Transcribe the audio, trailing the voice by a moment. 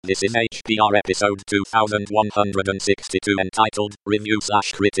This is HPR episode 2162 entitled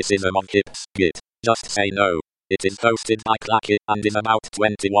Review/Criticism of Hipp's Git. Just say no. It is hosted by Clacky and is about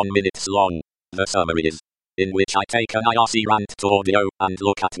 21 minutes long. The summary is, in which I take an IRC rant to audio and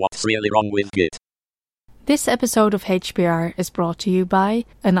look at what's really wrong with Git. This episode of HPR is brought to you by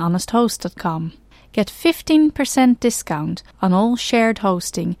anhonesthost.com. Get 15% discount on all shared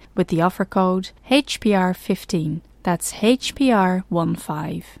hosting with the offer code HPR15. That's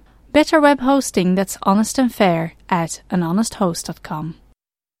HPR15. Better web hosting that's honest and fair at anhonesthost.com.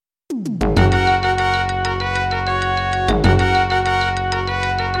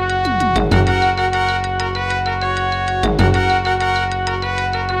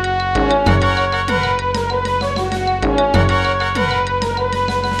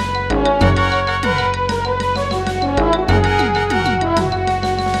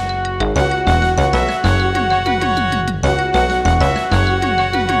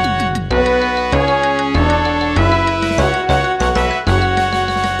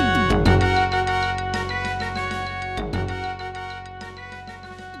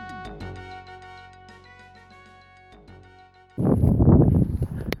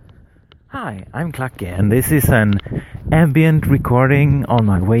 Hi, I'm Clacky, and this is an ambient recording on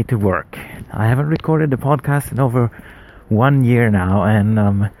my way to work. I haven't recorded the podcast in over 1 year now, and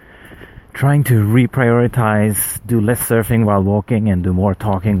I'm trying to reprioritize, do less surfing while walking and do more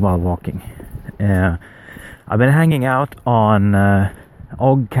talking while walking. I've been hanging out on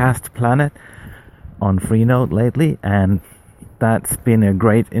Ogcast Planet on Freenode lately, and that's been a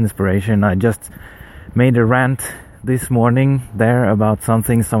great inspiration. I just made a rant this morning there about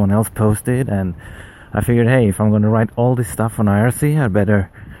something someone else posted, and I figured, hey, if I'm going to write all this stuff on IRC, I'd better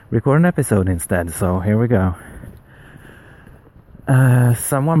record an episode instead. So here we go.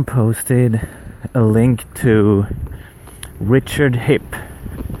 Someone posted a link to Richard Hipp.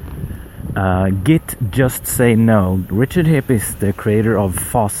 Git Just Say No. Richard Hipp is the creator of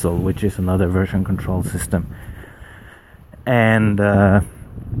Fossil, which is another version control system. And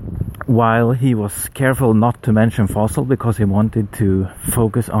while he was careful not to mention Fossil because he wanted to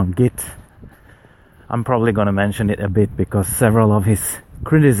focus on Git, I'm probably going to mention it a bit because several of his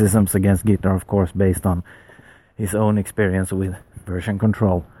criticisms against Git are of course based on his own experience with version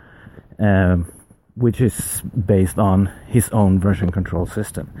control, which is based on his own version control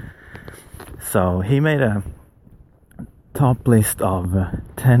system. So he made a top list of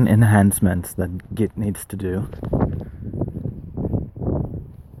 10 enhancements that Git needs to do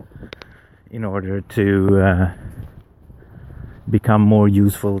in order to become more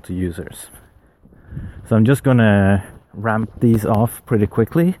useful to users. So I'm just gonna ramp these off pretty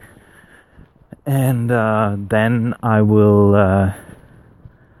quickly, and then I will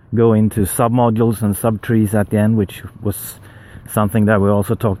go into submodules and subtrees at the end, which was something that we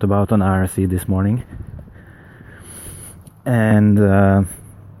also talked about on IRC this morning. And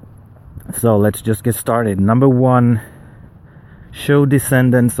so let's just get started. Number 1, show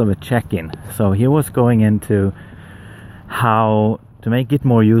descendants of a check-in. So he was going into how to make it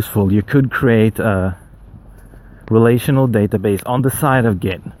more useful. You could create a relational database on the side of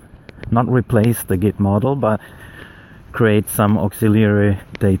Git, not replace the Git model, but create some auxiliary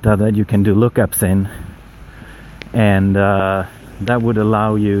data that you can do lookups in, and that would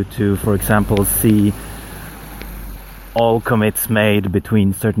allow you to, for example, see all commits made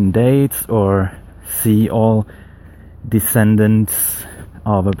between certain dates, or see all descendants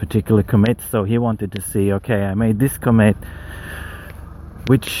of a particular commit. So he wanted to see, okay, I made this commit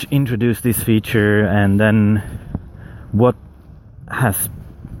which introduced this feature, and then what have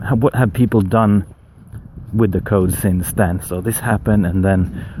people done with the code since then. So this happened, and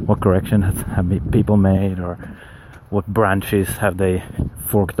then what corrections have people made, or what branches have they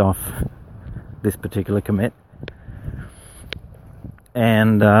forked off this particular commit.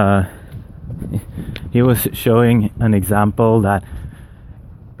 And he was showing an example that,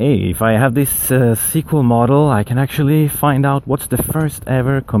 hey, if I have this SQL model, I can actually find out what's the first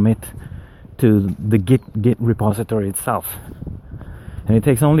ever commit to the Git repository itself. And it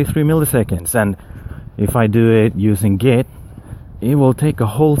takes only 3 milliseconds. And if I do it using Git, it will take a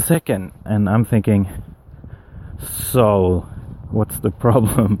whole second. And I'm thinking, so what's the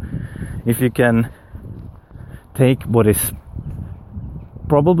problem? If you can take what is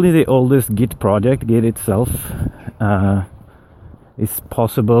probably the oldest Git project, Git itself, it's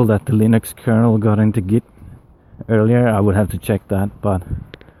possible that the Linux kernel got into Git earlier. I would have to check that, but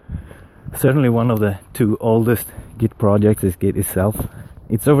certainly one of the 2 oldest Git projects is Git itself.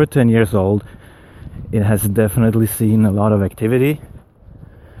 It's over 10 years old. It has definitely seen a lot of activity,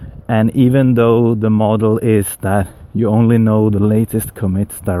 and even though the model is that you only know the latest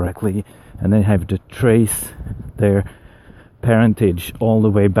commits directly, and then have to trace their parentage all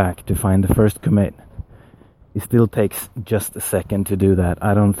the way back to find the first commit. It still takes just a second to do that.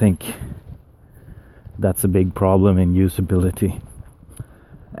 I don't think that's a big problem in usability.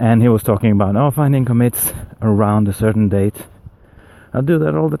 And he was talking about finding commits around a certain date. I do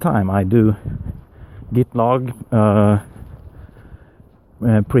that all the time. I do git log,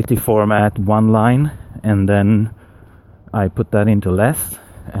 pretty format, one line, and then I put that into less,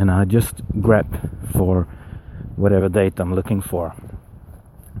 and I just grep for whatever date I'm looking for.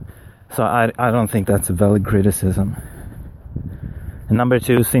 So I don't think that's a valid criticism. And number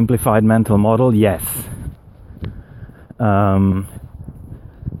 2, simplified mental model. Yes.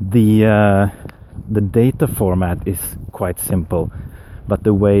 The data format is quite simple, but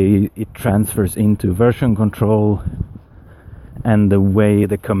the way it transfers into version control and the way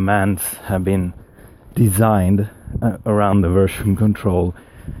the commands have been designed around the version control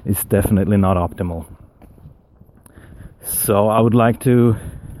is definitely not optimal. So I would like to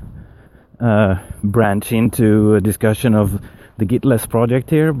branch into a discussion of the Gitless project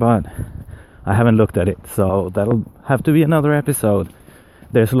here, but I haven't looked at it, so that'll have to be another episode.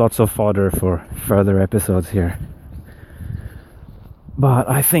 There's lots of fodder for further episodes here. But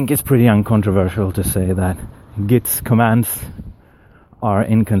I think it's pretty uncontroversial to say that Git's commands are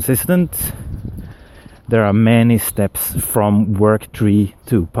inconsistent. There are many steps from work tree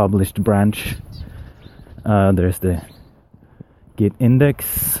to published branch. There's the Git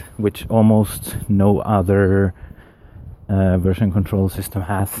index, which almost no other version control system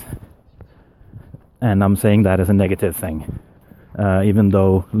has. And I'm saying that as a negative thing. Even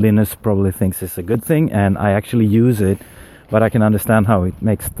though Linus probably thinks it's a good thing, and I actually use it, but I can understand how it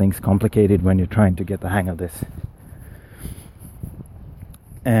makes things complicated when you're trying to get the hang of this.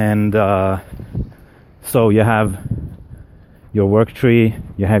 And so you have your work tree,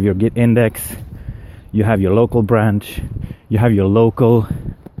 you have your Git index, you have your local branch, you have your local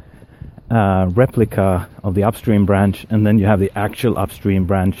replica of the upstream branch, and then you have the actual upstream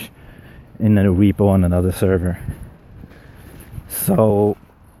branch in a repo on another server. So,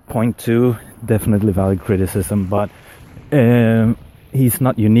 point 2, definitely valid criticism, but he's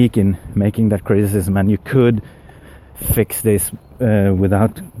not unique in making that criticism, and you could fix this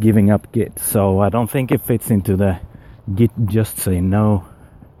without giving up Git. So I don't think it fits into the Git just say no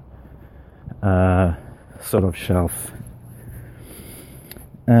sort of shelf.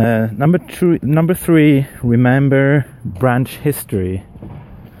 Number 3, remember branch history.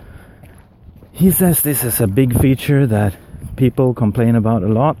 He says this is a big feature that people complain about a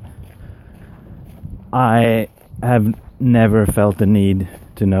lot. I have never felt the need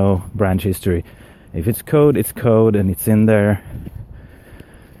to know branch history. If it's code, it's code, and it's in there.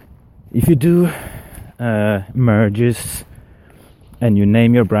 If you do merges and you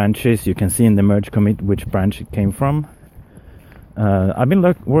name your branches, you can see in the merge commit which branch it came from. I've been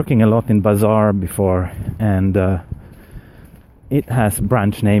working a lot in Bazaar before, and it has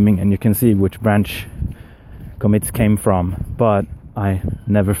branch naming, and you can see which branch commits came from, but I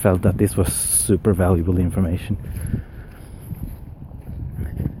never felt that this was super valuable information.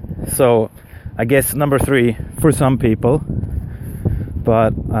 So I guess number 3 for some people,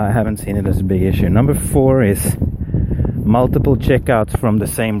 but I haven't seen it as a big issue. Number 4 is multiple checkouts from the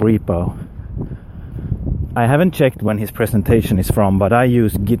same repo. I haven't checked when his presentation is from, but I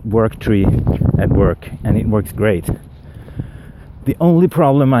use Git worktree at work, and it works great. The only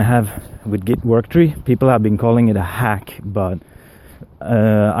problem I have with Git worktree, people have been calling it a hack, but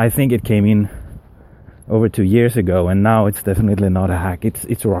I think it came in over 2 years ago, and now it's definitely not a hack.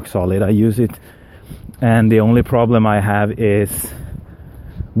 It's rock solid. I use it, and the only problem I have is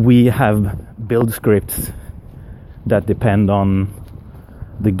we have build scripts that depend on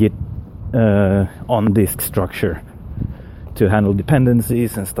the Git on disk structure to handle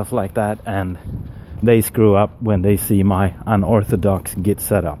dependencies and stuff like that, and they screw up when they see my unorthodox Git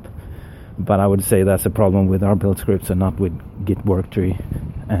setup. But I would say that's a problem with our build scripts and not with Git worktree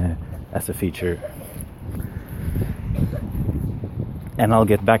as a feature. And I'll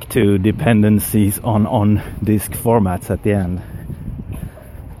get back to dependencies on disk formats at the end.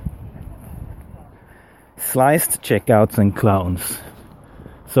 Sliced checkouts and clones.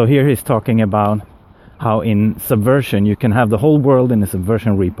 So here he's talking about how in Subversion you can have the whole world in a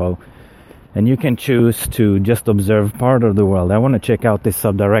Subversion repo, and you can choose to just observe part of the world. I want to check out this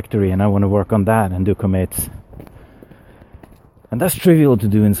subdirectory and I want to work on that and do commits. And that's trivial to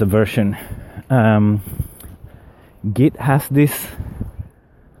do in Subversion. Git has this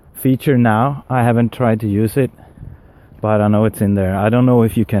feature now. I haven't tried to use it, but I know it's in there. I don't know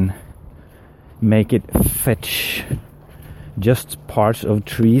if you can make it fetch just parts of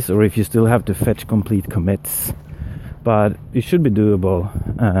trees, or if you still have to fetch complete commits. But it should be doable.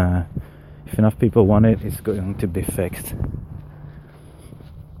 If enough people want it, it's going to be fixed.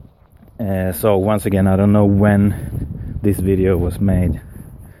 So once again, I don't know when this video was made.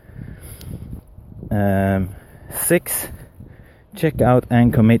 6. Check out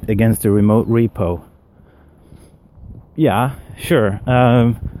and commit against the remote repo. Yeah, sure.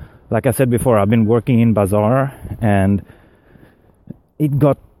 Like I said before, I've been working in Bazaar, and it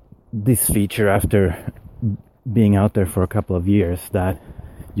got this feature after being out there for a couple of years, that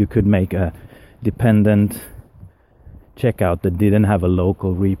you could make a dependent checkout that didn't have a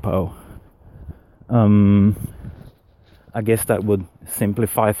local repo. I guess that would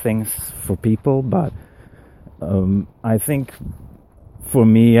simplify things for people, but I think for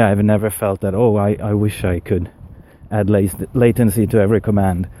me, I've never felt that, I wish I could add latency to every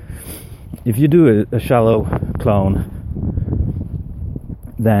command. If you do a shallow clone,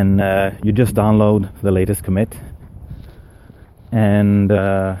 then you just download the latest commit, and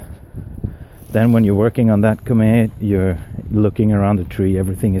then when you're working on that commit, you're looking around the tree,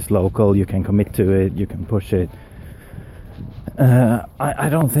 everything is local, you can commit to it, you can push it. I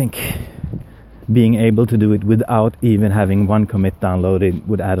don't think being able to do it without even having one commit downloaded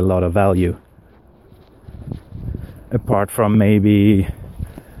would add a lot of value. Apart from maybe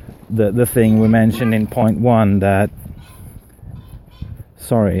the thing we mentioned in point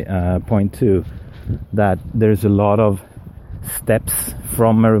 2, that there's a lot of steps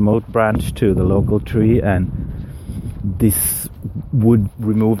from a remote branch to the local tree, and this would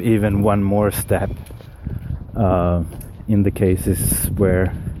remove even one more step in the cases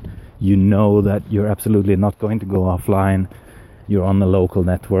where you know that you're absolutely not going to go offline, you're on the local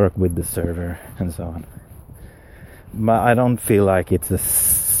network with the server and so on. But I don't feel like it's a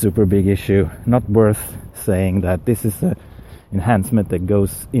super big issue. Not worth saying that this is an enhancement that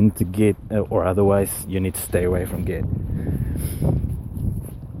goes into Git, or otherwise you need to stay away from Git.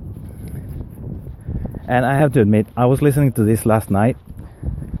 And I have to admit, I was listening to this last night.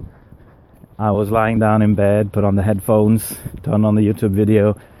 I was lying down in bed, put on the headphones, turned on the YouTube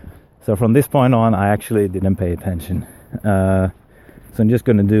video. So from this point on, I actually didn't pay attention. So I'm just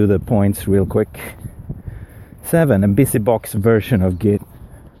going to do the points real quick. 7, a busy box version of Git.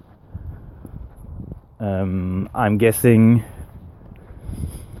 I'm guessing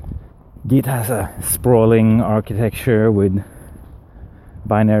Git has a sprawling architecture with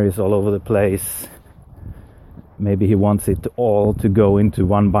binaries all over the place. Maybe he wants it all to go into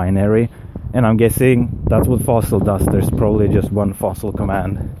one binary. And I'm guessing that's what Fossil does. There's probably just one Fossil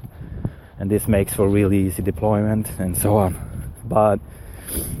command. And this makes for really easy deployment and so on. But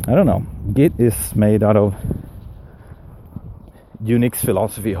I don't know. Git is made out of Unix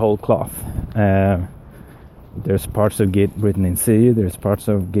philosophy whole cloth. There's parts of Git written in C, there's parts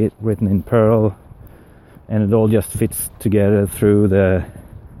of Git written in Perl, and it all just fits together through the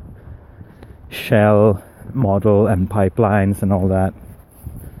shell model and pipelines and all that.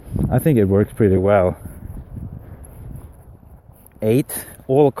 I think it works pretty well. 8,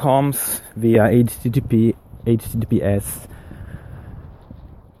 all comms via HTTPS.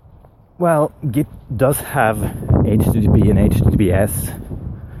 Well, Git does have HTTP and HTTPS,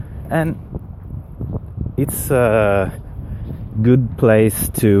 and it's a good place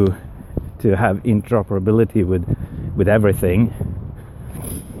to have interoperability with everything.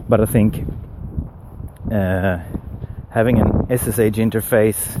 But I think having an SSH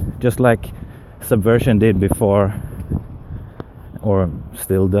interface, just like Subversion did before, or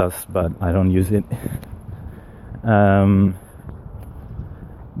still does, but I don't use it.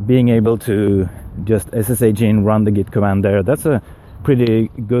 Being able to just SSH in, run the Git command there, that's a pretty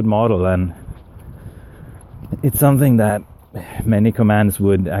good model, and it's something that many commands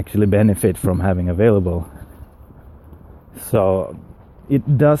would actually benefit from having available. So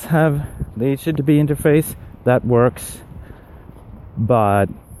it does have the HTTP interface that works, but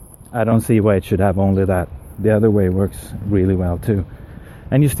I don't see why it should have only that. The other way works really well too.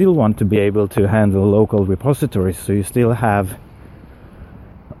 And you still want to be able to handle local repositories, so you still have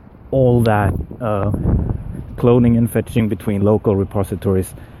all that cloning and fetching between local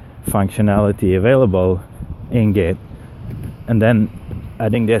repositories functionality available in Git, and then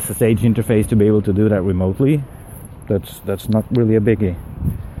adding the SSH interface to be able to do that remotely. That's not really a biggie.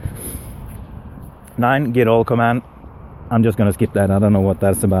 9, git all command. I'm just gonna skip that. I don't know what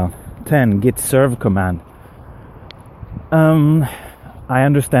that's about. 10, git serve command. I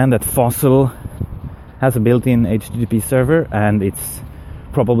understand that Fossil has a built-in HTTP server, and it's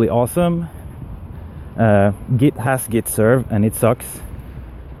probably awesome. Git has git serve, and it sucks.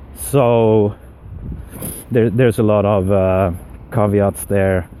 So there's a lot of caveats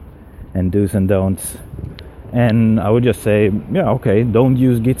there and do's and don'ts. And I would just say, yeah, okay, don't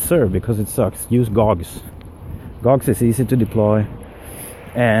use git serve because it sucks. Use Gogs. Gogs is easy to deploy,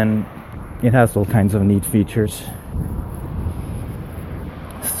 and it has all kinds of neat features.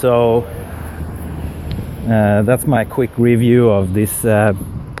 So that's my quick review of this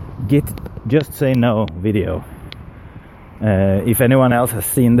Git Just Say No video. If anyone else has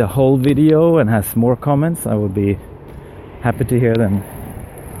seen the whole video and has more comments, I would be happy to hear them.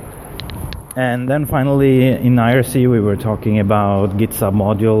 And then finally, in IRC, we were talking about Git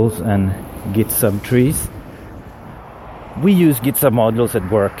submodules and Git subtrees. We use Git submodules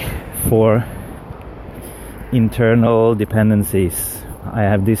at work for internal dependencies. I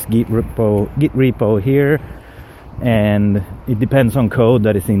have this Git repo here, and it depends on code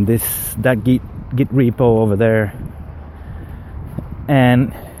that is in that Git repo over there,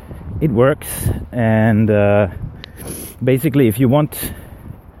 and it works. And basically, if you want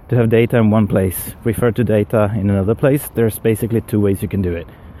to have data in one place, refer to data in another place, there's basically two ways you can do it.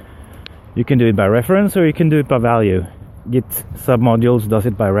 You can do it by reference, or you can do it by value. Git submodules does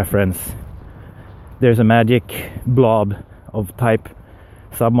it by reference. There's a magic blob of type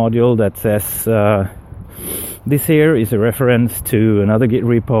submodule that says this here is a reference to another Git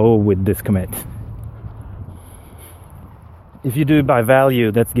repo with this commit. If you do it by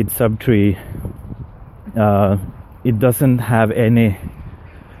value, that's Git subtree. It doesn't have any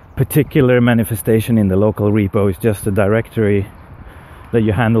particular manifestation in the local repo. It's just a directory that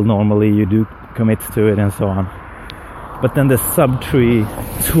you handle normally. You do commits to it and so on. But then the subtree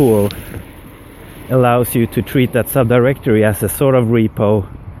tool allows you to treat that subdirectory as a sort of repo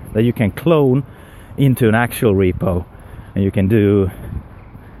that you can clone into an actual repo, and you can do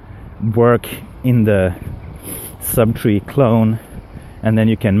work in the subtree clone, and then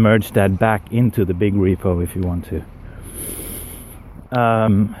you can merge that back into the big repo if you want to.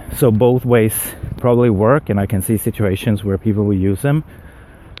 So both ways probably work, and I can see situations where people will use them,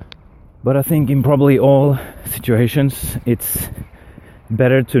 but I think in probably all situations it's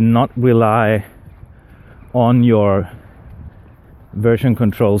better to not rely on your version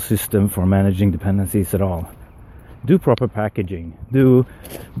control system for managing dependencies at all. Do proper packaging, do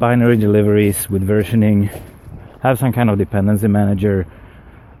binary deliveries with versioning, have some kind of dependency manager,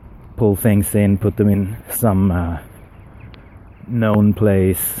 pull things in, put them in some known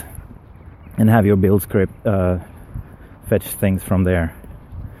place, and have your build script fetch things from there.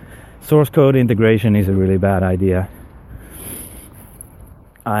 Source code integration is a really bad idea.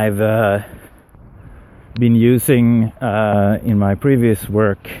 I've been using in my previous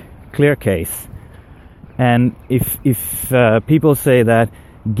work ClearCase, and if people say that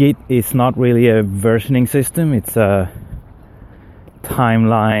Git is not really a versioning system, it's a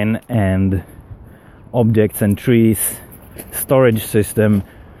timeline and objects and trees storage system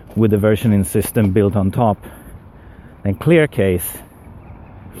with a versioning system built on top, then ClearCase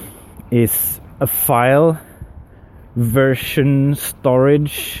is a file version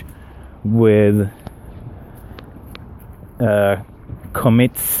storage with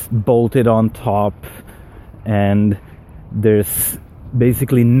commits bolted on top, and there's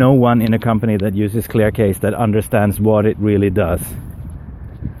basically no one in a company that uses ClearCase that understands what it really does.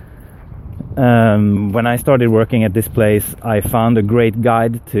 When I started working at this place, I found a great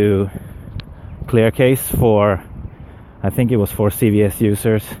guide to ClearCase for, I think it was for CVS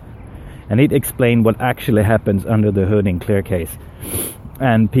users, and it explained what actually happens under the hood in ClearCase.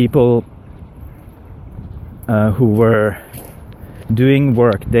 And people who were doing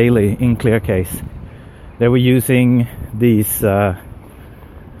work daily in ClearCase, they were using these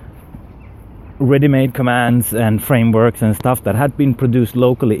ready-made commands and frameworks and stuff that had been produced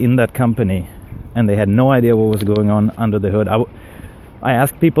locally in that company, and they had no idea what was going on under the hood. I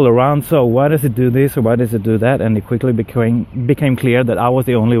asked people around, so why does it do this or why does it do that? And it quickly became clear that I was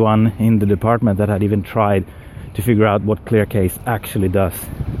the only one in the department that had even tried to figure out what ClearCase actually does.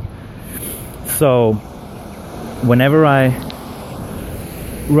 So whenever I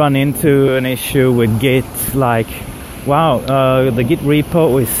run into an issue with Git, like, wow, the Git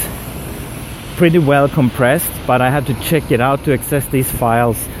repo is pretty well compressed, but I had to check it out to access these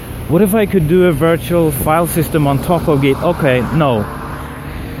files. What if I could do a virtual file system on top of Git? Okay, no.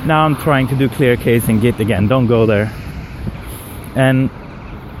 Now I'm trying to do ClearCase in Git again. Don't go there. And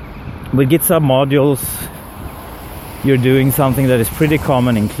with Git submodules, you're doing something that is pretty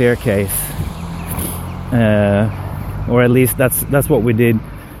common in ClearCase, or at least that's what we did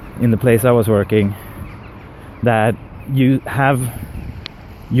in the place I was working. That you have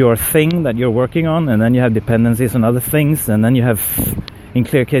your thing that you're working on, and then you have dependencies on other things, and then you have, in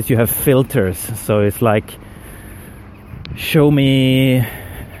ClearCase, you have filters. So it's like show me,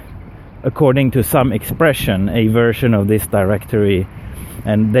 according to some expression, a version of this directory.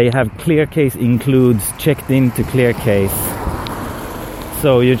 And they have clear case includes checked into clear case.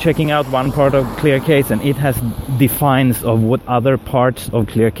 So you're checking out one part of clear case and it has defines of what other parts of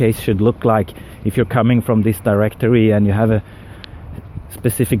clear case should look like if you're coming from this directory and you have a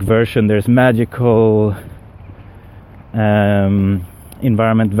specific version. There's magical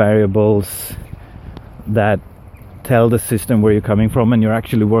environment variables that tell the system where you're coming from, and you're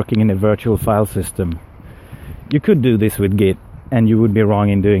actually working in a virtual file system. You could do this with Git, and you would be wrong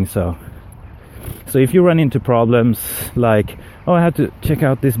in doing so. So if you run into problems like, oh, I had to check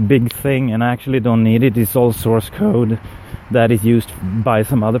out this big thing and I actually don't need it, it's all source code that is used by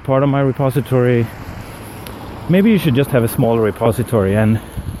some other part of my repository, maybe you should just have a smaller repository and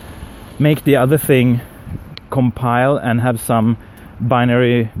make the other thing compile and have some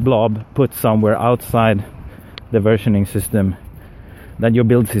binary blob put somewhere outside the versioning system that your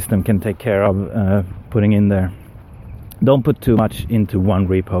build system can take care of putting in there. Don't put too much into one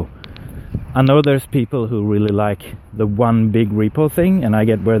repo. I know there's people who really like the one big repo thing, and I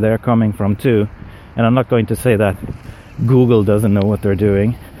get where they're coming from too. And I'm not going to say that Google doesn't know what they're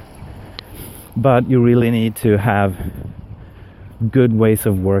doing, but you really need to have good ways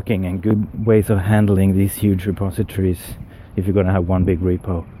of working and good ways of handling these huge repositories if you're going to have one big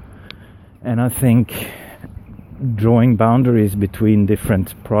repo. And I think drawing boundaries between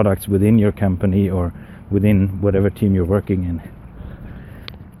different products within your company or within whatever team you're working in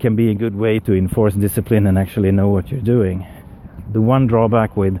can be a good way to enforce discipline and actually know what you're doing. The one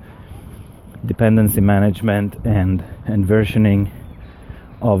drawback with dependency management and versioning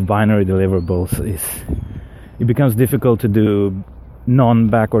of binary deliverables is it becomes difficult to do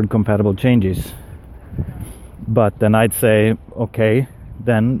non-backward compatible changes. But then I'd say, okay,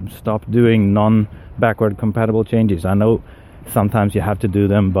 then stop doing non-backward compatible changes. I know sometimes you have to do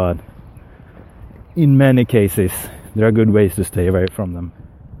them, but in many cases there are good ways to stay away from them.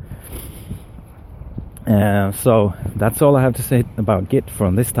 So that's all I have to say about Git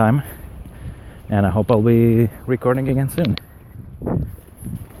from this time, and I hope I'll be recording again soon.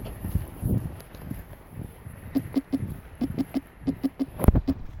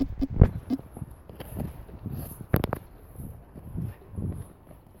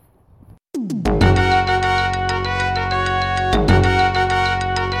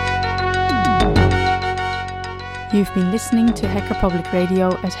 You've been listening to Hacker Public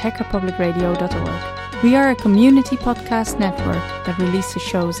Radio at hackerpublicradio.org. We are a community podcast network that releases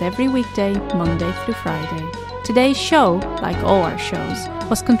shows every weekday, Monday through Friday. Today's show, like all our shows,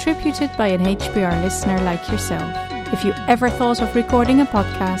 was contributed by an HPR listener like yourself. If you ever thought of recording a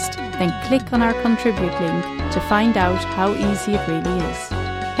podcast, then click on our contribute link to find out how easy it really is.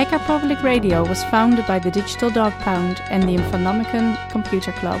 Hacker Public Radio was founded by the Digital Dog Pound and the Infonomicon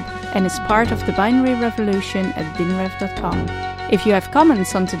Computer Club and is part of the binary revolution at binrev.com. If you have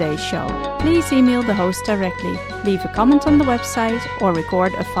comments on today's show, please email the host directly, leave a comment on the website, or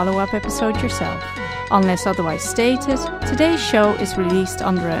record a follow-up episode yourself. Unless otherwise stated, today's show is released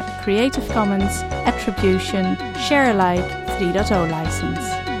under a Creative Commons Attribution Share Alike 3.0 license.